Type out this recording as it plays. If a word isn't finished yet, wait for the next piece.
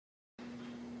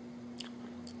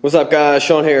What's up, guys?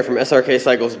 Sean here from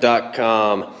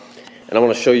Srkcycles.com, and I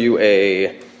want to show you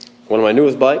one of my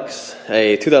newest bikes,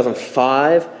 a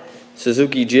 2005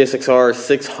 Suzuki GSXR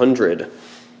 600.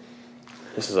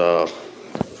 This is a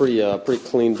pretty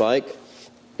clean bike.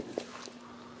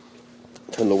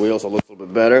 Turn the wheels, it looks a little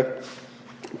bit better.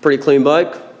 Pretty clean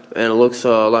bike, and it looks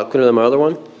a lot cleaner than my other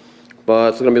one, but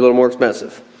it's going to be a little more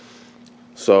expensive.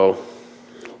 So,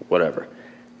 whatever.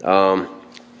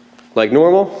 Like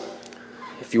normal,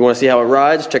 if you want to see how it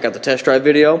rides, check out the test drive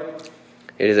video.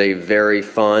 It is a very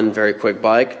fun, very quick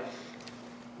bike.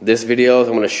 This video, I'm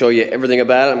going to show you everything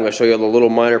about it. I'm going to show you the little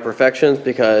minor imperfections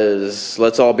because,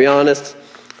 let's all be honest,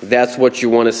 that's what you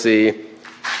want to see.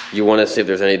 You want to see if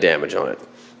there's any damage on it.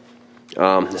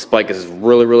 This bike is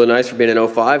really, really nice for being an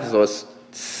 05, so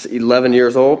it's 11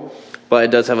 years old, but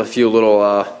it does have a few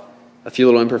little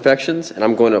imperfections, and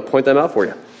I'm going to point them out for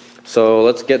you. So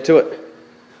let's get to it.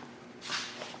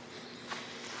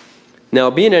 Now,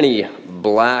 being any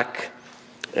black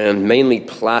and mainly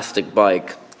plastic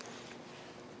bike,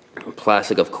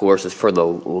 plastic, of course, is for the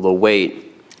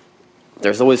weight.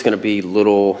 There's always going to be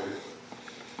little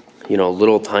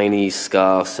tiny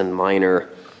scuffs and minor,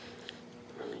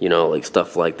 like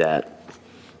stuff like that.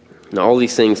 Now, all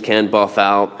these things can buff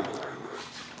out.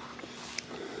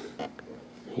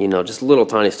 Just little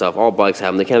tiny stuff. All bikes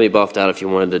have them. They can be buffed out if you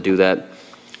wanted to do that.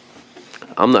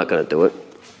 I'm not going to do it.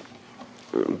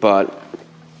 But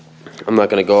I'm not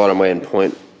going to go out of my way and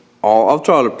point all. I'll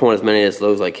try to point as many of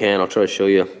those as I can. I'll try to show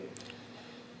you.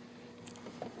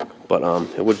 But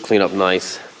it would clean up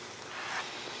nice.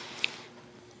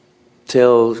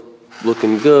 Tail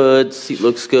looking good. Seat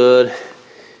looks good.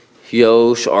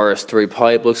 Yosh RS3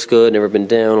 pipe looks good. Never been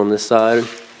down on this side.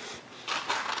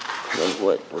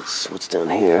 What's down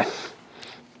here?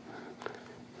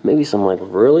 Maybe some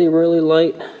really, really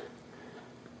light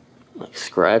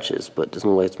scratches, but doesn't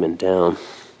look like it's been down.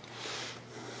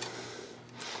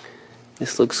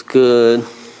 This looks good.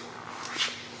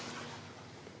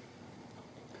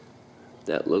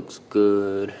 That looks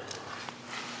good.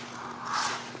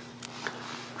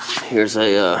 Here's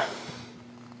a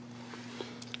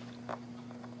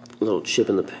little chip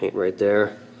in the paint right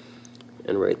there,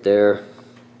 and right there,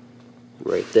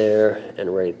 right there,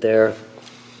 and right there.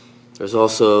 There's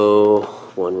also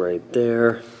one right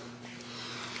there.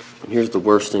 And here's the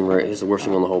worst thing, here's the worst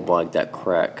thing on the whole bike, that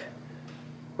crack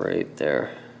right there.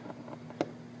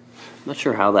 I'm not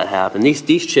sure how that happened.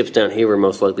 These chips down here were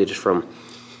most likely just from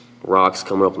rocks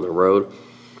coming up on the road.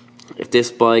 If this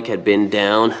bike had been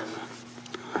down,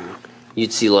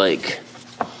 you'd see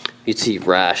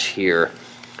rash here.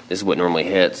 This is what normally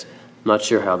hits. I'm not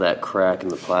sure how that crack in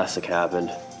the plastic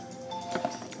happened.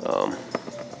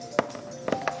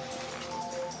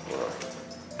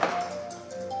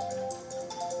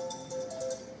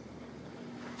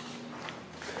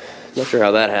 Not sure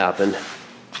how that happened.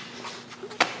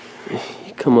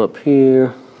 You come up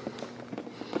here.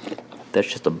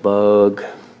 That's just a bug.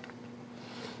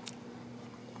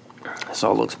 This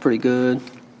all looks pretty good.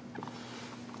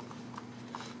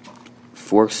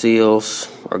 Fork seals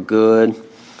are good.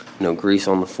 No grease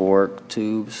on the fork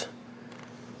tubes.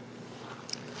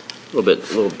 A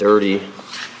little dirty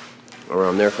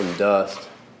around there from dust.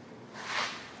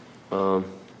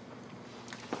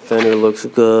 Fender looks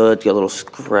good. Got a little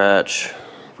scratch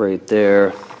right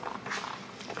there.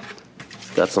 It's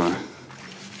got some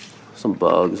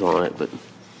bugs on it, but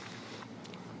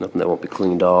nothing that won't be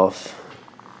cleaned off.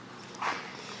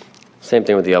 Same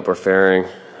thing with the upper fairing.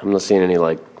 I'm not seeing any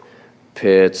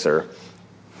pits or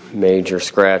major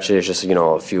scratches. Just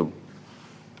a few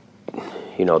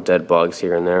dead bugs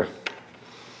here and there.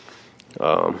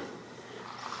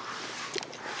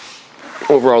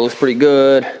 Overall, looks pretty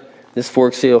good. This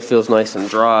fork seal feels nice and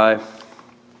dry.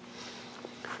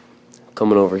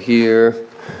 Coming over here,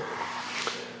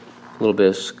 a little bit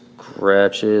of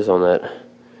scratches on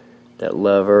that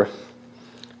lever. A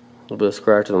little bit of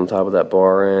scratches on the top of that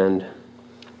bar end.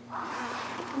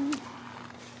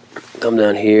 Come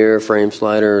down here, frame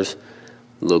sliders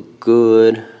look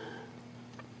good.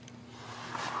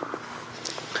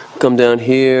 Come down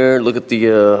here, look at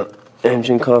the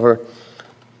engine cover.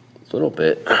 A little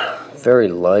bit, very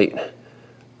light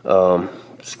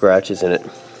scratches in it.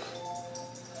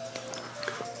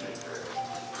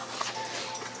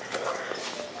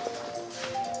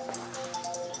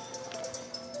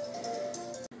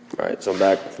 Alright, so I'm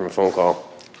back from a phone call.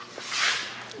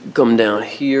 Come down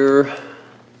here. A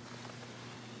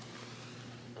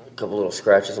couple little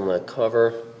scratches on that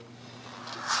cover.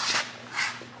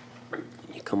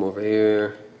 You come over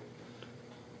here.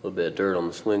 A little bit of dirt on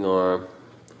the swing arm.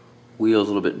 Wheels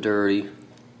a little bit dirty.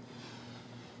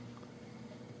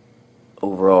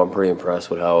 overall, I'm pretty impressed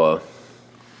with how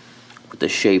with the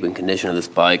shape and condition of this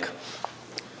bike.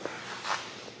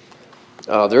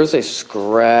 There's a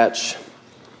scratch.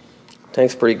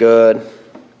 Tank's pretty good.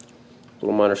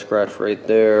 Little minor scratch right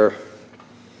there.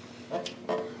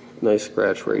 Nice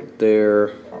scratch right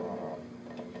there.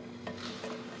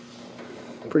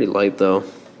 Pretty light though.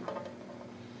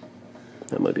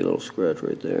 That might be a little scratch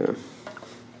right there.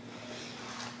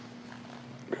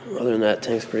 Other than that,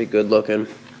 tank's pretty good looking.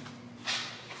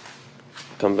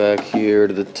 Come back here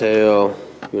to the tail.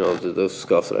 You know, those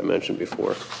scuffs that I mentioned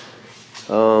before.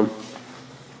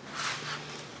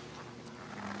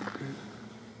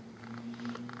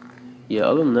 Yeah,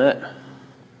 other than that,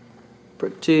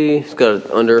 pretty. It's got an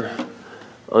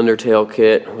undertail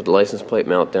kit with the license plate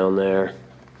mount down there.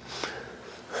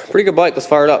 Pretty good bike. Let's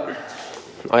fire it up.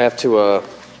 I have to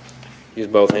use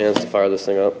both hands to fire this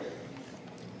thing up.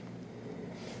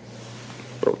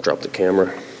 Don't drop the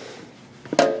camera.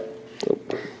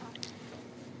 Nope.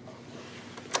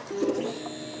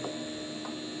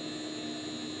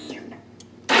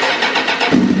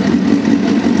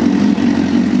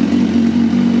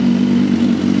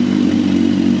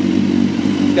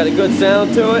 Got a good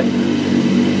sound to it.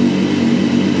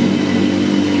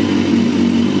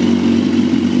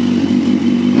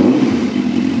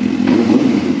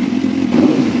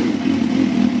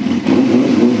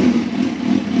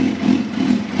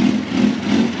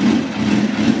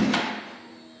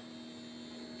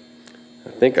 I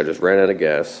think I just ran out of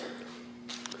gas.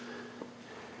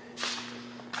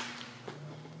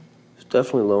 It's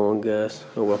definitely low on gas.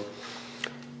 Oh well.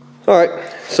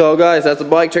 Alright, so guys, that's the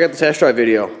bike. Check out the test drive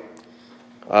video,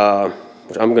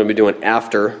 which I'm going to be doing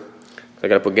after. I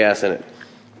got to put gas in it.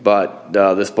 But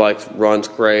this bike runs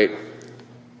great,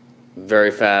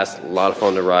 very fast, a lot of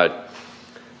fun to ride.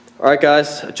 Alright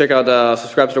guys, check out,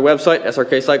 subscribe to the website,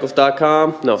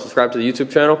 Srkcycles.com. No, subscribe to the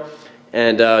YouTube channel,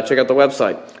 and check out the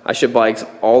website. I ship bikes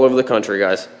all over the country,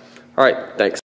 guys. Alright, thanks.